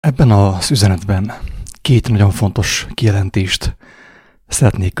Ebben az üzenetben két nagyon fontos kijelentést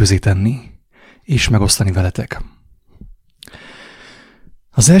szeretnék közé tenni és megosztani veletek.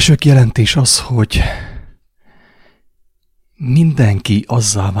 Az első kijelentés az, hogy mindenki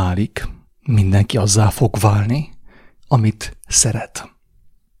azzá válik, mindenki azzá fog válni, amit szeret.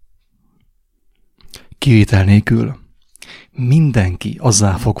 Kivétel nélkül mindenki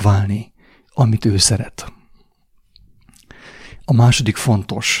azzá fog válni, amit ő szeret. A második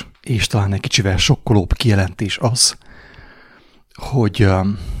fontos, és talán egy kicsivel sokkolóbb kijelentés az, hogy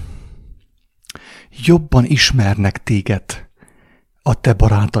jobban ismernek téged a te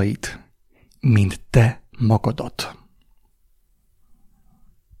barátaid, mint te magadat.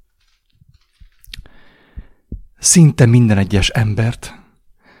 Szinte minden egyes embert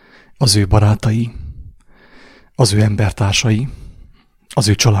az ő barátai, az ő embertársai, az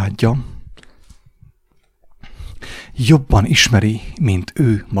ő családja jobban ismeri, mint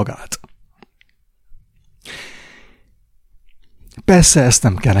ő magát. Persze ezt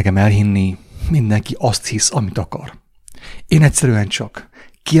nem kell nekem elhinni, mindenki azt hisz, amit akar. Én egyszerűen csak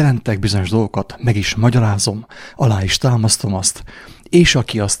kijelentek bizonyos dolgokat, meg is magyarázom, alá is támasztom azt, és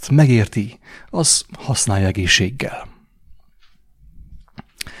aki azt megérti, az használja egészséggel.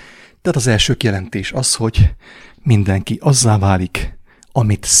 Tehát az első kijelentés az, hogy mindenki azzá válik,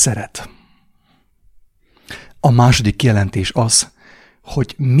 amit szeret. A második kijelentés az,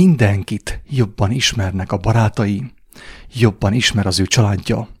 hogy mindenkit jobban ismernek a barátai, jobban ismer az ő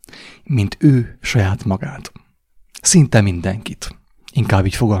családja, mint ő saját magát. Szinte mindenkit. Inkább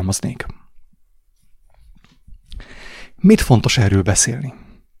így fogalmaznék. Mit fontos erről beszélni?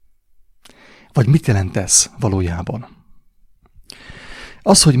 Vagy mit jelent ez valójában?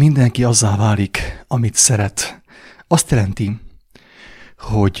 Az, hogy mindenki azzá válik, amit szeret, azt jelenti,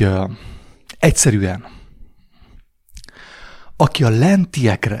 hogy egyszerűen, aki a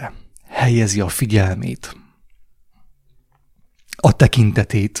lentiekre helyezi a figyelmét, a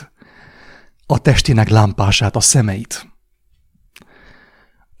tekintetét, a testének lámpását, a szemeit,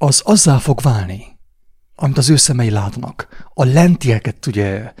 az azzá fog válni, amit az ő szemei látnak. A lentieket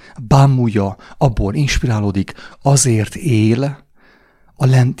ugye bámulja, abból inspirálódik, azért él, a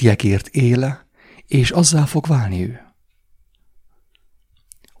lentiekért él, és azzá fog válni ő.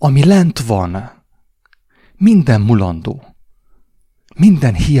 Ami lent van, minden mulandó,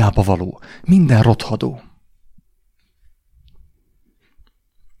 minden hiába való, minden rothadó.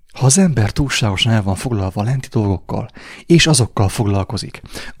 Ha az ember túlságosan el van foglalva a lenti dolgokkal, és azokkal foglalkozik,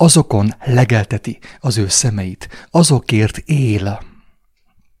 azokon legelteti az ő szemeit, azokért él,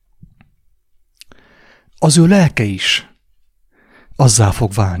 az ő lelke is azzá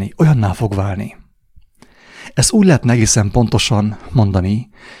fog válni, olyanná fog válni. Ezt úgy lehetne egészen pontosan mondani,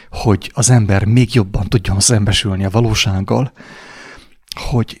 hogy az ember még jobban tudjon szembesülni a valósággal,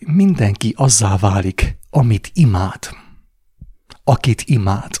 hogy mindenki azzá válik, amit imád, akit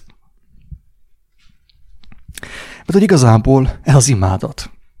imád. Mert hogy igazából ez az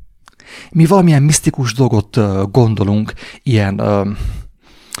imádat. Mi valamilyen misztikus dolgot gondolunk,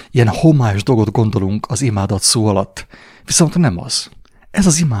 ilyen homályos dolgot gondolunk az imádat szó alatt. Viszont nem az. Ez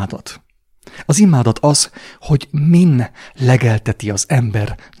az imádat. Az imádat az, hogy min legelteti az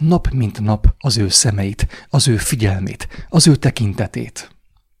ember nap mint nap az ő szemeit, az ő figyelmét, az ő tekintetét.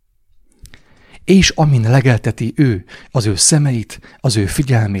 És amin legelteti ő az ő szemeit, az ő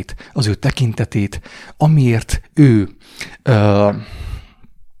figyelmét, az ő tekintetét, amiért ő,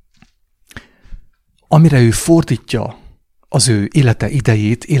 amire ő fordítja az ő élete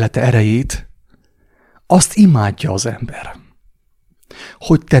idejét, élete erejét, azt imádja az ember.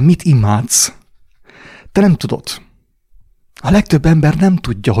 Hogy te mit imádsz, te nem tudod. A legtöbb ember nem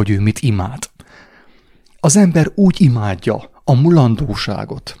tudja, hogy ő mit imád. Az ember úgy imádja a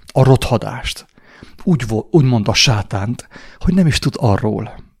mulandóságot, a rothadást, úgy mond a sátánt, hogy nem is tud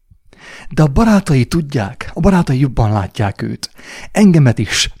arról. De a barátai tudják, a barátai jobban látják őt. Engemet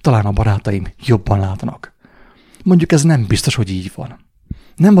is talán a barátaim jobban látnak. Mondjuk ez nem biztos, hogy így van.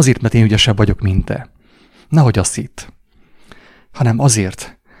 Nem azért, mert én ügyesebb vagyok, mint te. Nehogy azt hidd. Hanem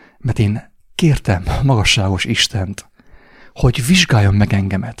azért, mert én kértem magasságos Istent, hogy vizsgáljon meg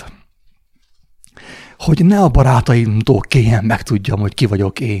engemet. Hogy ne a barátaimtól kelljen megtudjam, hogy ki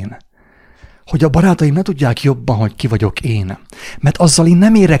vagyok én. Hogy a barátaim ne tudják jobban, hogy ki vagyok én. Mert azzal én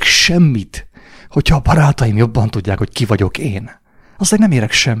nem érek semmit, hogyha a barátaim jobban tudják, hogy ki vagyok én. Azzal nem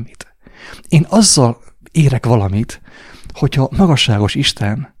érek semmit. Én azzal érek valamit, hogyha magasságos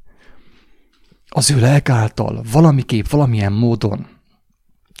Isten az ő lelk által valamiképp, valamilyen módon,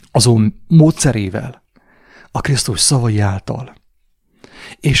 azon módszerével, a Krisztus szavai által,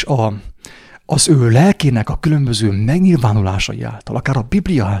 és az ő lelkének a különböző megnyilvánulásai által, akár a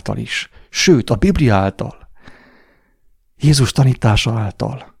Biblia által is, sőt a Biblia által, Jézus tanítása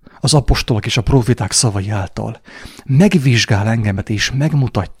által, az apostolok és a proféták szavai által megvizsgál engemet és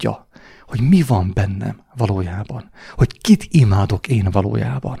megmutatja, hogy mi van bennem valójában, hogy kit imádok én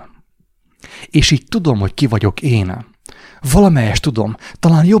valójában. És így tudom, hogy ki vagyok én. Valamelyest tudom,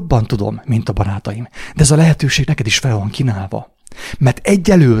 talán jobban tudom, mint a barátaim, de ez a lehetőség neked is fel van kínálva. Mert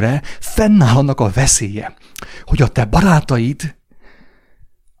egyelőre fennáll annak a veszélye, hogy a te barátaid,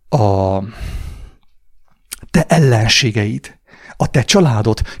 a te ellenségeid, a te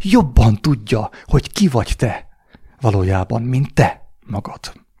családod jobban tudja, hogy ki vagy te valójában, mint te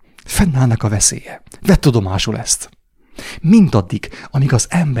magad. Fennállnak a veszélye. Vedd tudomásul ezt. Mindaddig, amíg az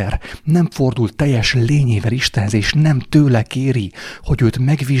ember nem fordul teljes lényével Istenhez, és nem tőle kéri, hogy őt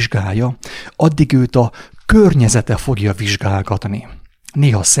megvizsgálja, addig őt a környezete fogja vizsgálgatni.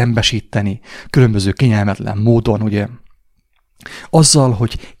 Néha szembesíteni, különböző kényelmetlen módon, ugye? Azzal,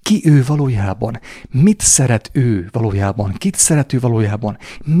 hogy ki ő valójában, mit szeret ő valójában, kit szeret ő valójában,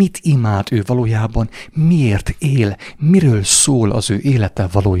 mit imád ő valójában, miért él, miről szól az ő élete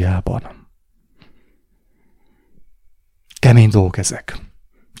valójában. Kemény dolgok ezek.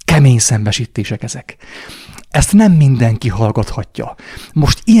 Kemény szembesítések ezek. Ezt nem mindenki hallgathatja.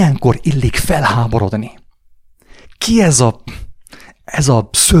 Most ilyenkor illik felháborodni. Ki ez a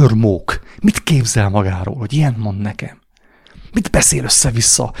szörmók? Mit képzel magáról, hogy ilyen mond nekem? Mit beszél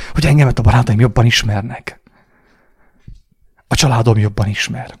össze-vissza, hogy engemet a barátaim jobban ismernek? A családom jobban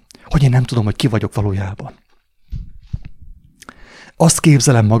ismer. Hogy én nem tudom, hogy ki vagyok valójában. Azt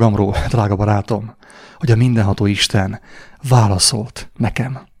képzelem magamról, drága barátom, hogy a mindenható Isten válaszolt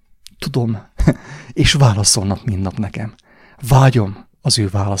nekem. Tudom, és válaszolnak mindnap nekem. Vágyom az ő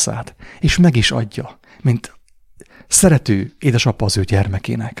válaszát, és meg is adja, mint szerető édesapa az ő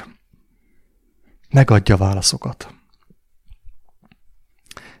gyermekének. Megadja válaszokat.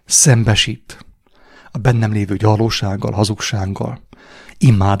 Szembesít a bennem lévő gyarlósággal, hazugsággal,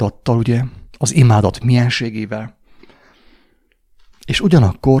 imádattal, ugye, az imádat mienségével, és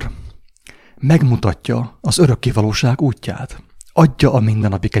ugyanakkor megmutatja az örökkévalóság útját. Adja a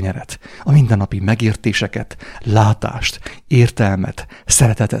mindennapi kenyeret, a mindennapi megértéseket, látást, értelmet,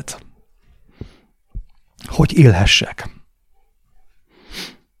 szeretetet, hogy élhessek.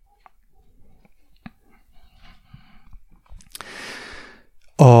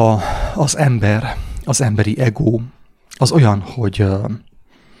 Az emberi ego az olyan, hogy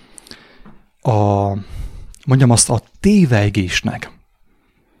a tévegésnek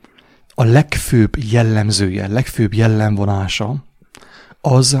a legfőbb jellemzője, legfőbb jellemvonása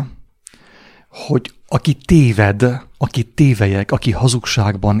az, hogy aki téved, aki tévelyek, aki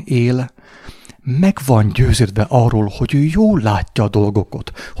hazugságban él, meg van győződve arról, hogy ő jól látja a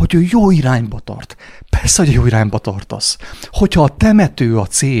dolgokat, hogy ő jó irányba tart. Persze, hogy jó irányba tartasz. Hogyha a temető a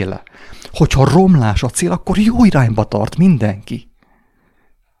cél, hogyha romlás a cél, akkor jó irányba tart mindenki.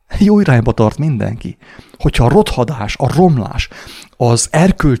 Jó irányba tart mindenki. Hogyha a rothadás, a romlás, az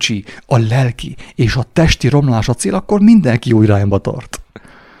erkölcsi, a lelki és a testi romlás a cél, akkor mindenki jó irányba tart.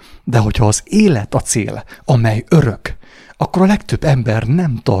 De hogyha az élet a cél, amely örök, akkor a legtöbb ember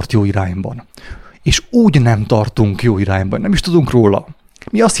nem tart jó irányban. És úgy nem tartunk jó irányban, nem is tudunk róla.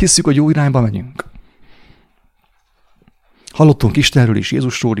 Mi azt hiszük, hogy jó irányba megyünk. Hallottunk Istenről is,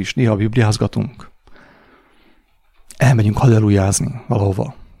 Jézusról is, néha bibliázgatunk. Elmegyünk hallelujázni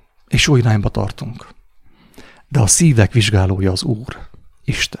valahova, és jó irányba tartunk. De a szívek vizsgálója az Úr,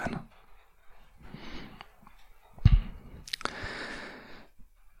 Isten.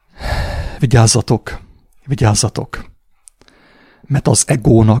 Vigyázzatok, vigyázzatok. Mert az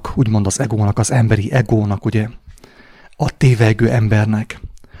egónak, úgymond az egónak, az emberi egónak, ugye, a tévegő embernek,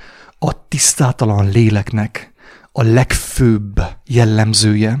 a tisztátalan léleknek a legfőbb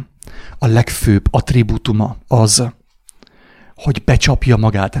jellemzője, a legfőbb attribútuma az, hogy becsapja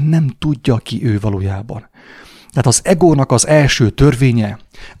magát, nem tudja ki ő valójában. Tehát az egónak az első törvénye,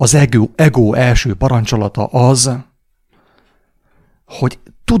 az ego első parancsolata az, hogy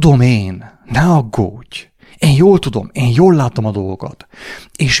tudom én, ne aggódj, én jól tudom, én jól látom a dolgokat.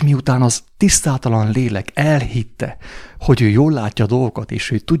 És miután az tisztátalan lélek elhitte, hogy ő jól látja a dolgokat,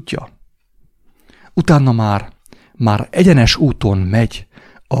 és ő tudja, utána már egyenes úton megy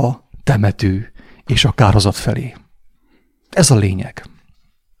a temető és a kárhozat felé. Ez a lényeg.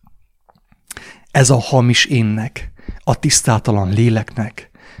 Ez a hamis énnek, a tisztátalan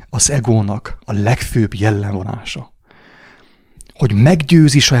léleknek, az egónak a legfőbb jellemvonása. Hogy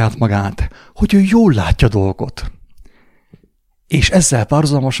meggyőzi saját magát, hogy ő jól látja dolgot. És ezzel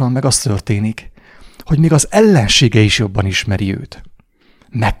párhuzamosan meg az történik, hogy még az ellensége is jobban ismeri őt.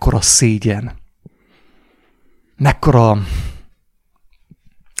 Mekkora szégyen,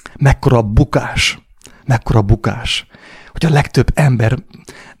 mekkora bukás, hogy a legtöbb ember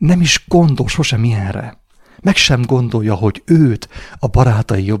nem is gondol sosem ilyenre. Meg sem gondolja, hogy őt a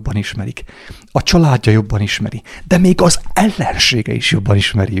barátai jobban ismerik, a családja jobban ismeri, de még az ellensége is jobban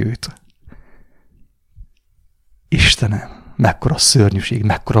ismeri őt. Istenem, mekkora szörnyűség,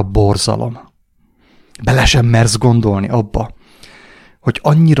 mekkora borzalom. Bele sem mersz gondolni abba, hogy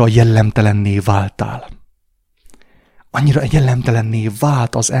annyira jellemtelenné váltál. Annyira jellemtelenné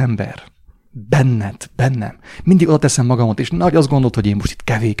vált az ember. Bennem. Mindig oda teszem magamat, és nagy azt gondolt, hogy én most itt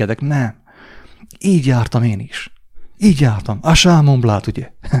kevékedek. Nem. Így jártam én is. Így jártam. A sámomblát,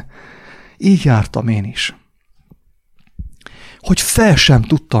 ugye? Így jártam én is. Hogy fel sem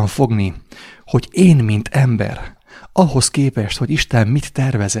tudtam fogni, hogy én, mint ember, ahhoz képest, hogy Isten mit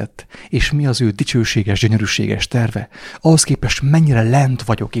tervezett, és mi az ő dicsőséges, gyönyörűséges terve, ahhoz képest mennyire lent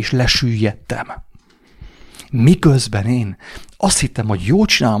vagyok, és lesüllyedtem. Miközben én azt hittem, hogy jól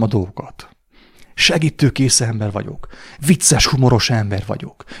csinálom a dolgokat. Segítőkész ember vagyok, vicces, humoros ember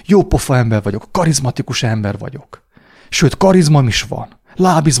vagyok, jópofa ember vagyok, karizmatikus ember vagyok. Sőt, karizmam is van,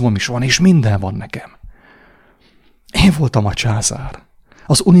 lábizmom is van, és minden van nekem. Én voltam a császár,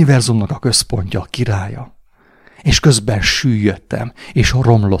 az univerzumnak a központja, a királya. És közben süllyedtem, és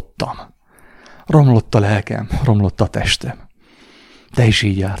romlottam. Romlott a lelkem, romlott a testem. Te is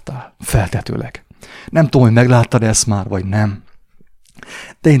így jártál, feltetőleg. Nem tudom, hogy megláttad ezt már, vagy nem.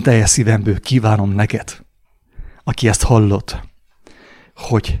 De én teljes szívemből kívánom neked, aki ezt hallott,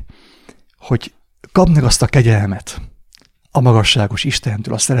 hogy kapd meg azt a kegyelmet a magasságos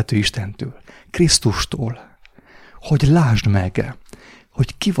Istentől, a szerető Istentől, Krisztustól, hogy lásd meg,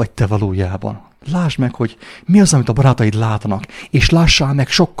 hogy ki vagy te valójában. Lásd meg, hogy mi az, amit a barátaid látnak, és lássál meg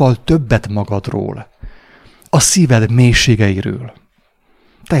sokkal többet magadról, a szíved mélységeiről.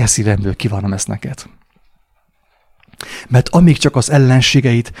 Teljes szívemből kívánom ezt neked. Mert amíg csak az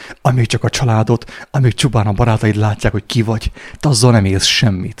ellenségeid, amíg csak a családod, amíg csupán a barátaid látják, hogy ki vagy, te azzal nem érsz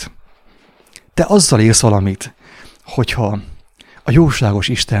semmit. Te azzal érsz valamit, hogyha a jóságos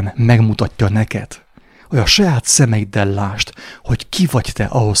Isten megmutatja neked, hogy a saját szemeiddel lásd, hogy ki vagy te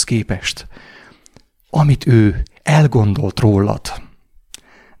ahhoz képest, amit ő elgondolt rólad.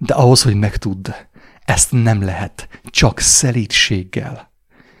 De ahhoz, hogy megtudd, ezt nem lehet csak szelídséggel,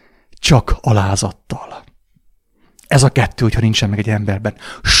 csak alázattal. Ez a kettő, hogyha nincsen meg egy emberben,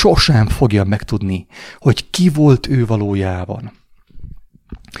 sosem fogja megtudni, hogy ki volt ő valójában.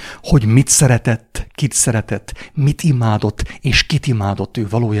 Hogy mit szeretett, mit imádott, és kit imádott ő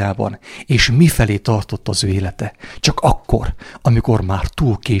valójában, és mifelé tartott az ő élete. Csak akkor, amikor már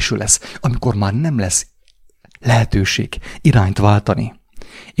túl késő lesz, amikor már nem lesz lehetőség irányt váltani.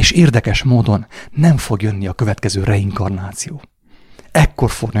 És érdekes módon nem fog jönni a következő reinkarnáció.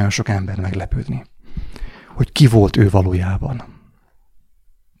 Ekkor fog nagyon sok ember meglepődni, hogy ki volt ő valójában.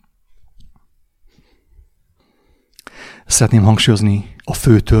 Szeretném hangsúlyozni a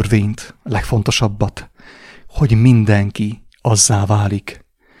fő törvényt, a legfontosabbat, hogy mindenki azzá válik,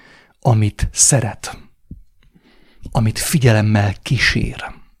 amit szeret, amit figyelemmel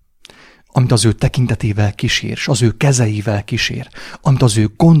kísér, amit az ő tekintetével kísér, és az ő kezeivel kísér, amit az ő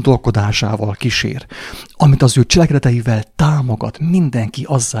gondolkodásával kísér, amit az ő cselekedeteivel támogat, mindenki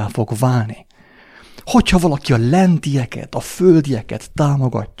azzá fog válni. Hogyha valaki a lentieket, a földieket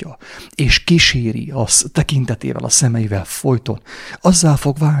támogatja, és kíséri a tekintetével, a szemeivel folyton, azzá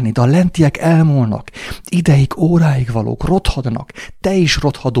fog válni, de a lentiek elmúlnak, ideig, óráig valók, rothadnak, te is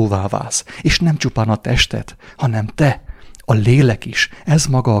rothadóvá válsz, és nem csupán a tested, hanem te, a lélek is, ez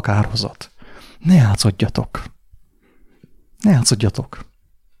maga a kárhozat. Ne játszodjatok! Ne játszodjatok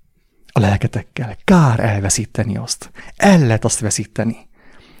a lelketekkel. Kár elveszíteni azt. El lehet azt veszíteni.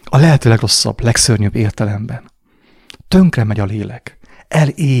 A lehető legrosszabb, legszörnyűbb értelemben. Tönkre megy a lélek.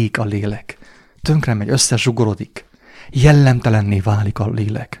 Elég a lélek. Tönkre megy, összezsugorodik. Jellemtelenné válik a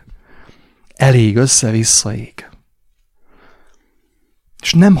lélek. Elég, össze-vissza ég.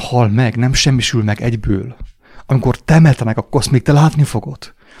 És nem hal meg, nem semmisül meg egyből. Amikor temetnek, akkor azt még te látni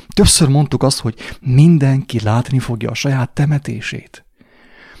fogod. Többször mondtuk azt, hogy mindenki látni fogja a saját temetését.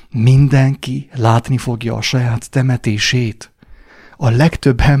 Mindenki látni fogja a saját temetését. A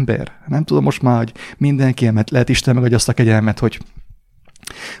legtöbb ember, nem tudom most már, hogy mindenki, mert lehet Isten megadja azt a kegyelmet, hogy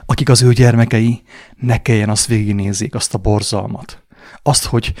akik az ő gyermekei, ne kelljen azt végignézzék, azt a borzalmat. Azt,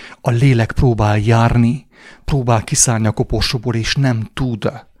 hogy a lélek próbál járni, próbál kiszállni a koporsóból, és nem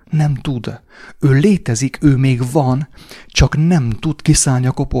tud. Nem tud. Ő létezik, ő még van, csak nem tud kiszállni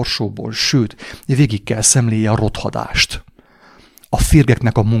a koporsóból, sőt, végig kell szemlélje a rothadást. A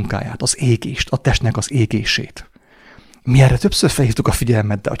férgeknek a munkáját, az égést, a testnek az égését. Mi erre többször felhívtuk a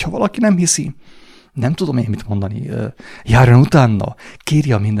figyelmet, de ha valaki nem hiszi, nem tudom én mit mondani, járjon utána,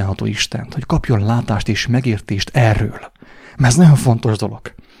 kérje a mindenható Istent, hogy kapjon látást és megértést erről. Mert ez nagyon fontos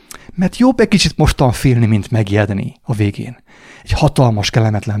dolog. Mert jobb egy kicsit mostan félni, mint megijedni a végén. Egy hatalmas,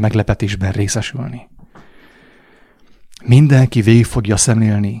 kellemetlen meglepetésben részesülni. Mindenki végig fogja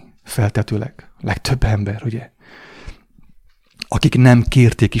szemlélni, feltetőleg, legtöbb ember, ugye? Akik nem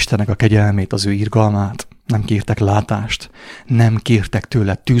kérték Istennek a kegyelmét, az ő irgalmát, nem kértek látást, nem kértek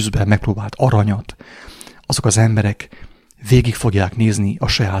tőle tűzbe megpróbált aranyat, azok az emberek végig fogják nézni a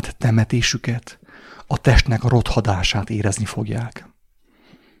saját temetésüket, a testnek a rothadását érezni fogják.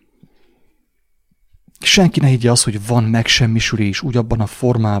 Senki ne higgye azt, hogy van megsemmisülés úgy abban a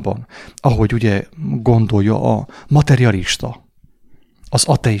formában, ahogy ugye gondolja a materialista, az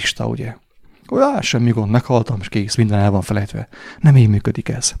ateista, ugye. Hogy semmi gond, meghaltam, és kész, minden el van felejtve. Nem így működik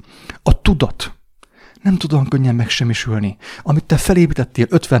ez. A tudat nem tud olyan könnyen megsemmisülni. Amit te felépítettél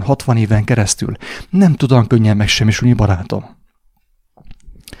 50-60 éven keresztül, nem tud olyan könnyen megsemmisülni, barátom.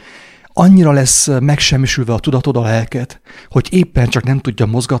 Annyira lesz megsemmisülve a tudatod, a lelked, hogy éppen csak nem tudja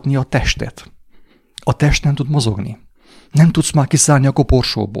mozgatni a testet. A test nem tud mozogni. Nem tudsz már kiszállni a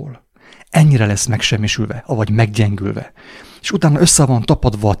koporsóból. Ennyire lesz megsemmisülve, avagy meggyengülve. És utána össze van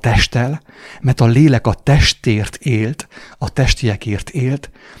tapadva a testtel, mert a lélek a testért élt, a testiekért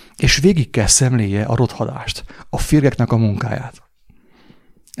élt, és végig kell szemléje a rothadást, a férgeknek a munkáját.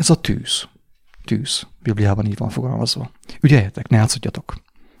 Ez a tűz. Tűz. Bibliában így van fogalmazva. Ügyeljetek, ne játszodjatok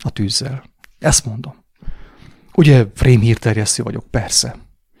a tűzzel. Ezt mondom. Ugye rémhírterjesztő vagyok, persze.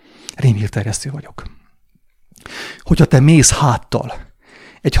 Rémhírterjesztő vagyok. Hogyha te mész háttal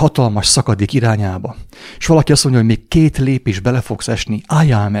egy hatalmas szakadék irányába, és valaki azt mondja, hogy még 2 lépés bele fogsz esni,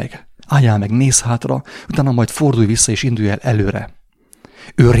 álljál meg, nézz hátra, utána majd fordulj vissza és indulj el előre.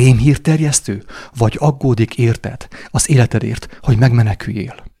 Ő rémhírterjesztő, vagy aggódik érted az életedért, hogy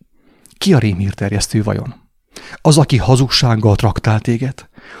megmeneküljél? Ki a rémhírterjesztő vajon? Az, aki hazugsággal traktál téged,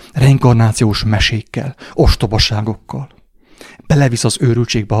 reinkarnációs mesékkel, ostobaságokkal, belevisz az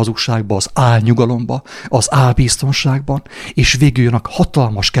őrültségbe, hazugságba, az álnyugalomba, az álbiztonságban, és végül jön a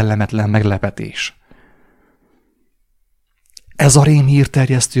hatalmas, kellemetlen meglepetés. Ez a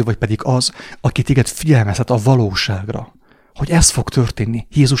rémhírterjesztő, vagy pedig az, aki téged figyelmeztet a valóságra, hogy ez fog történni.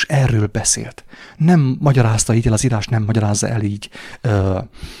 Jézus erről beszélt. Nem magyarázta így el az írás, nem magyarázza el így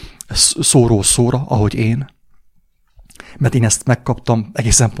szóról szóra, ahogy én. Mert én ezt megkaptam,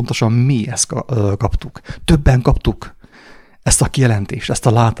 egészen pontosan mi ezt kaptuk. Többen kaptuk ezt a kijelentést, ezt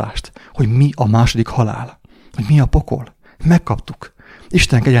a látást, hogy mi a második halál, hogy mi a pokol. Megkaptuk.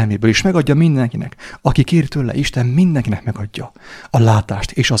 Isten kegyelméből is megadja mindenkinek. Aki kéri tőle, Isten mindenkinek megadja a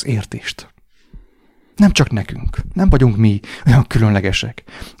látást és az értést. Nem csak nekünk. Nem vagyunk mi olyan különlegesek.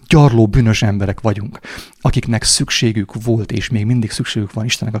 Gyarló, bűnös emberek vagyunk, akiknek szükségük volt, és még mindig szükségük van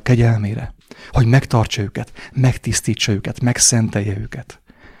Istennek a kegyelmére, hogy megtartsa őket, megtisztítsa őket, megszentelje őket.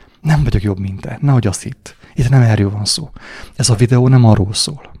 Nem vagyok jobb, mint te. Nehogy azt hidd. Itt nem erről van szó. Ez a videó nem arról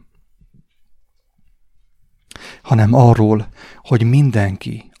szól, hanem arról, hogy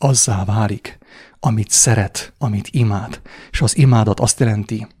mindenki azzá válik, amit szeret, amit imád. És az imádat azt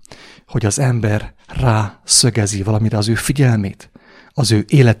jelenti, hogy az ember rászögezi valamire az ő figyelmét, az ő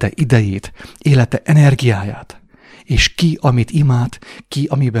élete idejét, élete energiáját, és ki, amit imád, ki,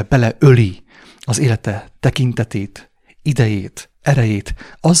 amiben beleöli az élete tekintetét, idejét, erejét,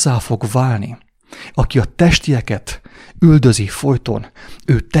 azzá fog válni. Aki a testieket üldözi folyton,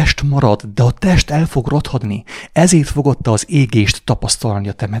 ő test marad, de a test el fog rothadni, ezért fogod te az égést tapasztalni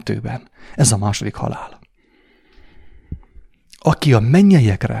a temetőben. Ez a második halál. Aki a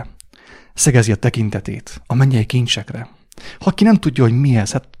mennyeiekre szegezi a tekintetét, a mennyei kincsekre, ha aki nem tudja, hogy mi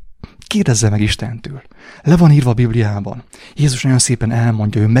ez, hát kérdezze meg Istentől. Le van írva a Bibliában. Jézus nagyon szépen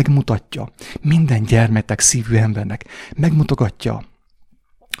elmondja, ő megmutatja minden gyermetek szívű embernek, megmutogatja,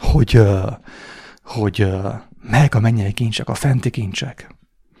 hogy melyek a mennyei kincsek, a fenti kincsek.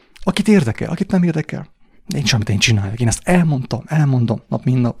 Akit érdekel, akit nem érdekel, nincs, amit én csináljak. Én ezt elmondom nap,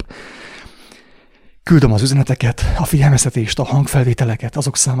 mint nap. Küldöm az üzeneteket, a figyelmeztetést, a hangfelvételeket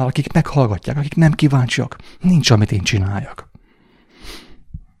azok számára, akik meghallgatják, akik nem kíváncsiak. Nincs, amit én csináljak.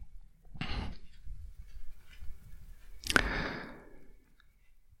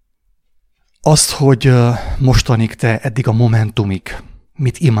 Azt, hogy mostanig te eddig a momentumig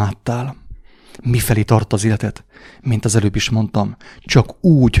mit imádtál, mifelé tart az életed, mint az előbb is mondtam, csak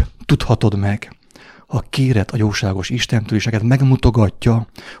úgy tudhatod meg, ha kéred a jóságos Istentől, és neked megmutogatja,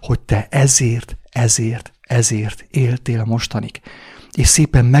 hogy te ezért éltél mostanig. És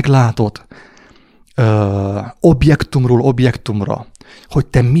szépen meglátod objektumról objektumra, hogy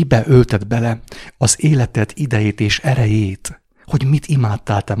te mibe ölted bele az életed idejét és erejét, hogy mit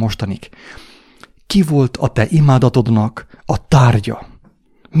imádtál te mostanig. ki volt a te imádatodnak a tárgya?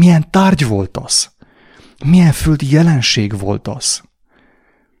 Milyen tárgy volt az? Milyen földi jelenség volt az?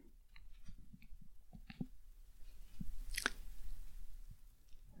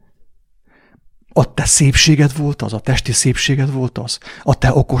 A te szépséged volt az? A testi szépséged volt az? A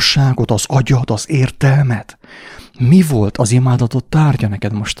te okosságod, az agyad, az értelmed? Mi volt az imádatot tárgya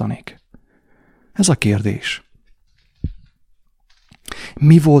neked mostanig? Ez a kérdés.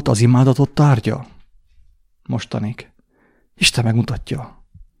 Mi volt az imádatot tárgya mostanig? Isten megmutatja.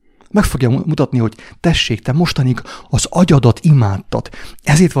 Meg fogja mutatni, hogy tessék, te mostanig az agyadat imádtad.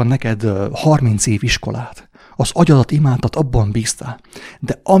 Ezért van neked 30 év iskolát. Az agyadat imádtad, abban bíztál.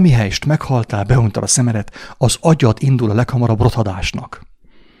 De amihelyest meghaltál, behunytad a szemedet, az agyad indul a leghamarabb rothadásnak.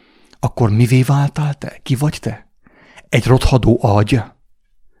 Akkor mivé váltál te? Ki vagy te? Egy rothadó agy.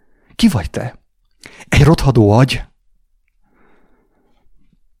 Ki vagy te? Egy rothadó agy?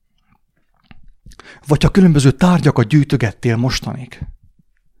 Vagy a különböző tárgyakat gyűjtögettél mostanig?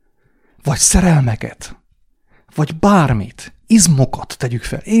 Vagy szerelmeket? Vagy bármit? Izmokat tegyük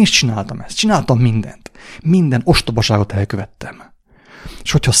fel. Én is csináltam ezt. Csináltam mindent. Minden ostobaságot elkövettem.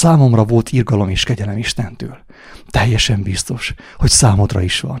 És hogyha számomra volt irgalom és kegyelem Istentől, teljesen biztos, hogy számodra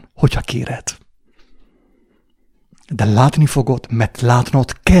is van, hogyha kéred. De látni fogod, mert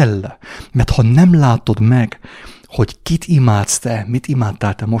látnod kell. Mert ha nem látod meg, hogy kit imádsz te, mit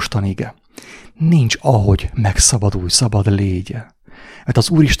imádtál te mostanig, nincs ahogy megszabadulj, szabad légy. Mert az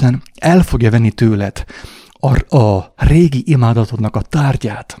Úristen el fogja venni tőled a régi imádatodnak a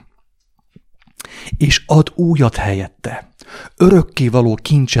tárgyát, és ad újat helyette. Örökkévaló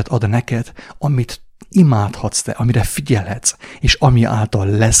kincset ad neked, amit imádhatsz te, amire figyelhetsz, és ami által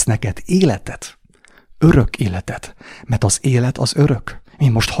lesz neked életed. Örök életed, mert az élet az örök. Mi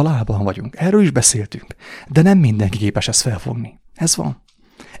most halálban vagyunk, erről is beszéltünk, de nem mindenki képes ezt felfogni. Ez van.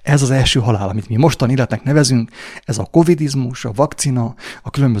 Ez az első halál, amit mi mostan életnek nevezünk, ez a covidizmus, a vakcina, a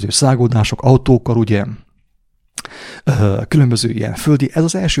különböző száguldások, autókkal, ugye, különböző ilyen földi, ez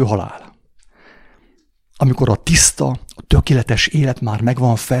az első halál. Amikor a tiszta, a tökéletes élet már meg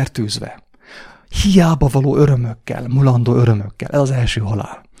van fertőzve, hiába való örömökkel, mulandó örömökkel, ez az első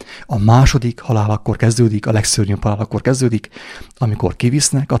halál. A második halál akkor kezdődik, a legszörnyűbb halál akkor kezdődik, amikor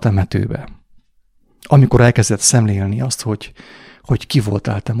kivisznek a temetőbe. Amikor elkezded szemlélni azt, hogy ki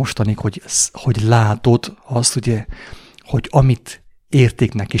voltál te mostanig, hogy látod azt, ugye, hogy amit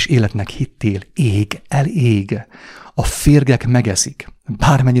értéknek és életnek hittél, elég. A férgek megeszik.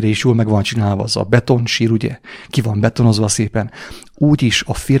 Bármennyire is jól meg van csinálva az a betonsír, ugye, ki van betonozva szépen. Úgyis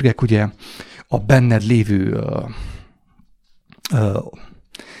a férgek, ugye, a benned lévő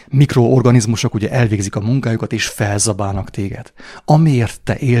mikroorganizmusok ugye elvégzik a munkájukat, és felzabálnak téged. Amiért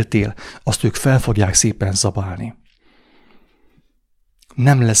te éltél, azt ők fel fogják szépen zabálni.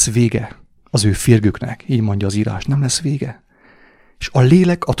 Nem lesz vége az ő férgüknek, így mondja az írás, nem lesz vége. És a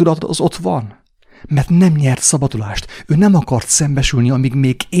lélek, a tudat az ott van, mert nem nyert szabadulást. Ő nem akart szembesülni, amíg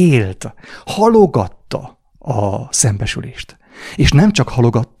még élt. Halogatta a szembesülést. És nem csak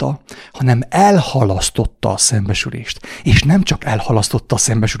halogatta, hanem elhalasztotta a szembesülést. És nem csak elhalasztotta a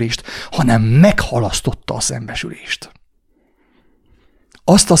szembesülést, hanem meghalasztotta a szembesülést.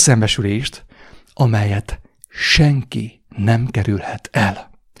 Azt a szembesülést, amelyet senki nem kerülhet el.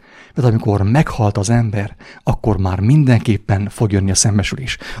 Mert amikor meghalt az ember, akkor már mindenképpen fog jönni a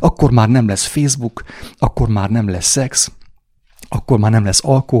szembesülés. Akkor már nem lesz Facebook, akkor már nem lesz szex, akkor már nem lesz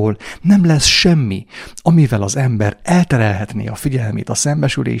alkohol, nem lesz semmi, amivel az ember elterelhetné a figyelmét a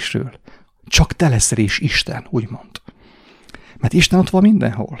szembesülésről. Csak te leszel és Isten, úgymond. Mert Isten ott van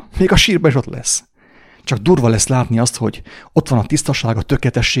mindenhol, még a sírban is ott lesz. Csak durva lesz látni azt, hogy ott van a tisztaság, a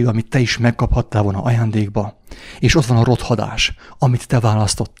tökéletesség, amit te is megkaphattál volna ajándékba, és ott van a rothadás, amit te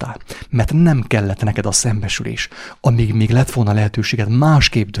választottál, mert nem kellett neked a szembesülés, amíg még lett volna lehetőséged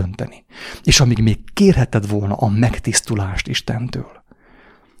másképp dönteni, és amíg még kérheted volna a megtisztulást Istentől.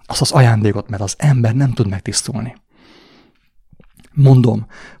 Azt az ajándékot, mert az ember nem tud megtisztulni. Mondom,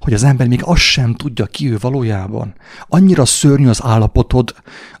 hogy az ember még azt sem tudja, ki ő valójában. Annyira szörnyű az állapotod,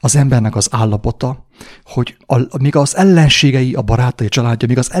 az embernek az állapota, hogy még az ellenségei, a barátai, a családja,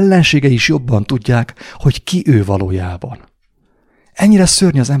 még az ellenségei is jobban tudják, hogy ki ő valójában. Ennyire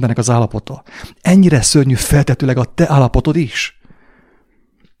szörnyű az embernek az állapota. Ennyire szörnyű feltetőleg a te állapotod is.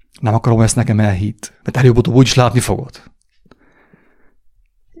 Nem akarom ezt nekem elhitt, mert előbb-utóbb úgyis látni fogod.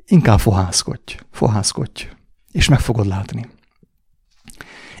 Inkább fohászkodj, és meg fogod látni.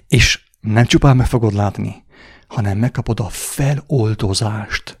 És nem csupán meg fogod látni, hanem megkapod a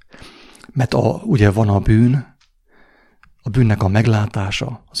feloldozást. Mert ugye van a bűn, a bűnnek a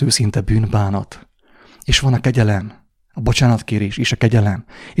meglátása, az őszinte bűnbánat, és van a kegyelem, a bocsánatkérés és a kegyelem,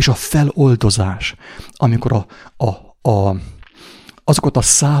 és a feloldozás, amikor azokat a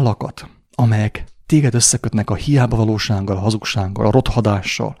szálakat, amelyek téged összekötnek a hiába valósággal, a hazugsággal, a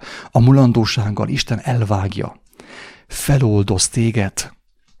rothadással, a mulandósággal, Isten elvágja, feloldoz téged,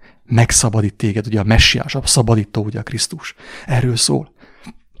 megszabadít téged, ugye a messiás, a szabadító, ugye a Krisztus. Erről szól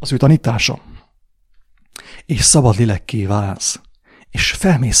az ő tanítása. És szabad lélekké válsz, és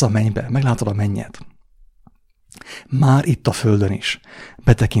felmész a mennybe, meglátod a mennyet. Már itt a földön is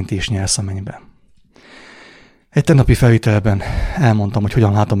betekintést nyersz a mennybe. Egy tegnapi felvételben elmondtam, hogy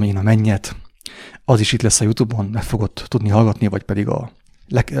hogyan látom én a mennyet. Az is itt lesz a YouTube-on, meg fogod tudni hallgatni, vagy pedig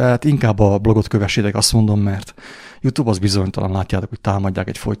inkább a blogot kövessétek, azt mondom, mert YouTube az bizonytalan, látjátok, hogy támadják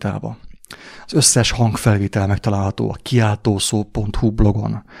egy folytába. Az összes hangfelvétel megtalálható a kiáltószó.hu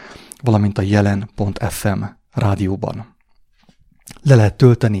blogon, valamint a jelen.fm rádióban. Le lehet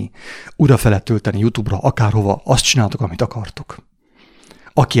tölteni, újra fel lehet tölteni YouTube-ra, akárhova, azt csináltok, amit akartok.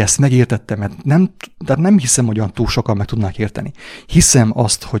 Aki ezt megértette, mert nem hiszem, hogy olyan túl sokan meg tudnák érteni. Hiszem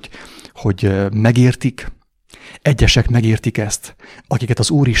azt, hogy megértik, egyesek megértik ezt, akiket az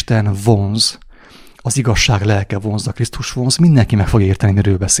Úristen vonz, az igazság lelke vonz, a Krisztus vonz, mindenki meg fog érteni,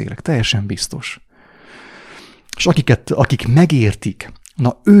 miről beszélek, teljesen biztos. És akik megértik,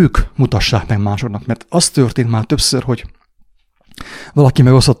 na ők mutassák meg másoknak, mert az történt már többször, hogy valaki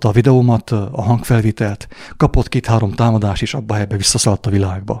megosztotta a videómat, a hangfelvételt, kapott 2-3 támadást, és abba helyben visszaszaladt a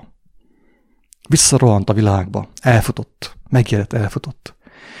világba. Visszarohant a világba, elfutott, megijedt, elfutott.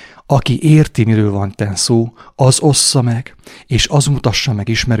 Aki érti, miről van ten szó, az ossza meg, és az mutassa meg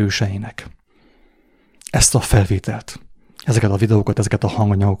ismerőseinek ezt a felvételt, ezeket a videókat, ezeket a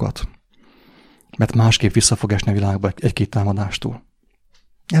hanganyagokat. Mert másképp vissza fog esni a világba egy-két támadástól.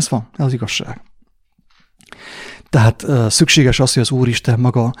 Ez van, ez az igazság. Tehát szükséges az, hogy az Úristen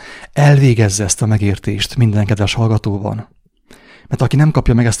maga elvégezze ezt a megértést minden kedves hallgatóban. Mert aki nem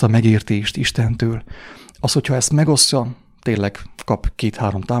kapja meg ezt a megértést Istentől, az, hogyha ezt megosztja, tényleg kap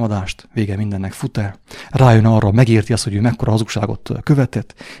 2-3 támadást, vége mindennek, fut el, rájön arra, megérti azt, hogy ő mekkora hazugságot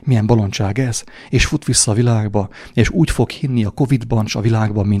követett, milyen bolondság ez, és fut vissza a világba, és úgy fog hinni a Covid-ban és a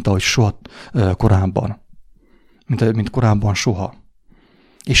világban, mint ahogy soha korábban. Mint korábban soha.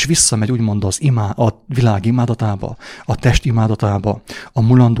 És visszamegy úgymond a világ imádatába, a test imádatába, a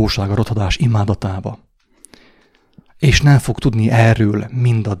mulandóság, a rothadás imádatába. És nem fog tudni erről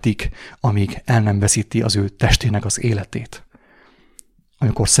mindaddig, amíg el nem veszíti az ő testének az életét.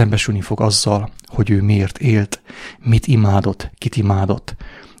 Amikor szembesülni fog azzal, hogy ő miért élt, mit imádott, kit imádott,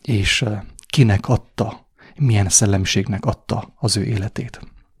 és kinek adta, milyen szellemiségnek adta az ő életét.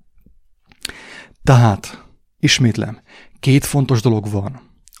 Tehát, ismétlem, 2 fontos dolog van,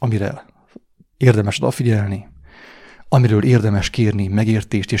 amire érdemes odafigyelni, amiről érdemes kérni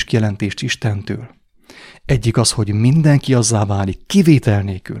megértést és kijelentést Istentől. Egyik az, hogy mindenki azzá válik kivétel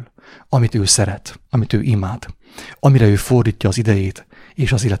nélkül, amit ő szeret, amit ő imád, amire ő fordítja az idejét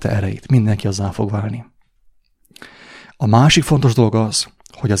és az élete erejét. Mindenki azzá fog válni. A másik fontos dolog az,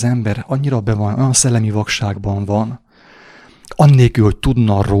 hogy az ember annyira be van, olyan szellemi vakságban van, annélkül, hogy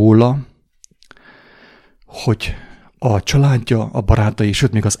tudna róla, hogy a családja, a barátai,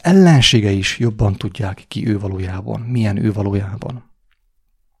 sőt még az ellensége is jobban tudják ki ő valójában, milyen ő valójában.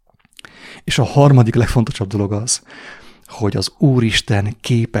 És a harmadik legfontosabb dolog az, hogy az Úristen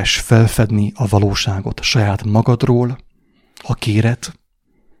képes felfedni a valóságot saját magadról, ha kéred.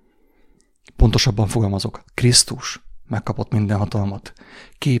 Pontosabban fogalmazok, Krisztus megkapott minden hatalmat.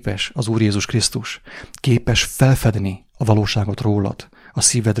 Képes az Úr Jézus Krisztus, képes felfedni a valóságot rólad, a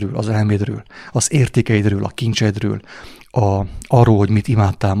szívedről, az elmédről, az értékeidről, a kincseidről, arról, hogy mit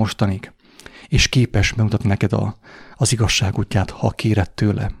imádtál mostanig, és képes megmutatni neked az igazság útját, ha kéred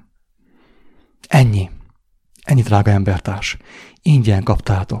tőle. Ennyi, drága embertárs. Ingyen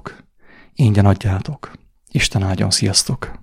kaptátok, ingyen adjátok. Isten áldjon, sziasztok!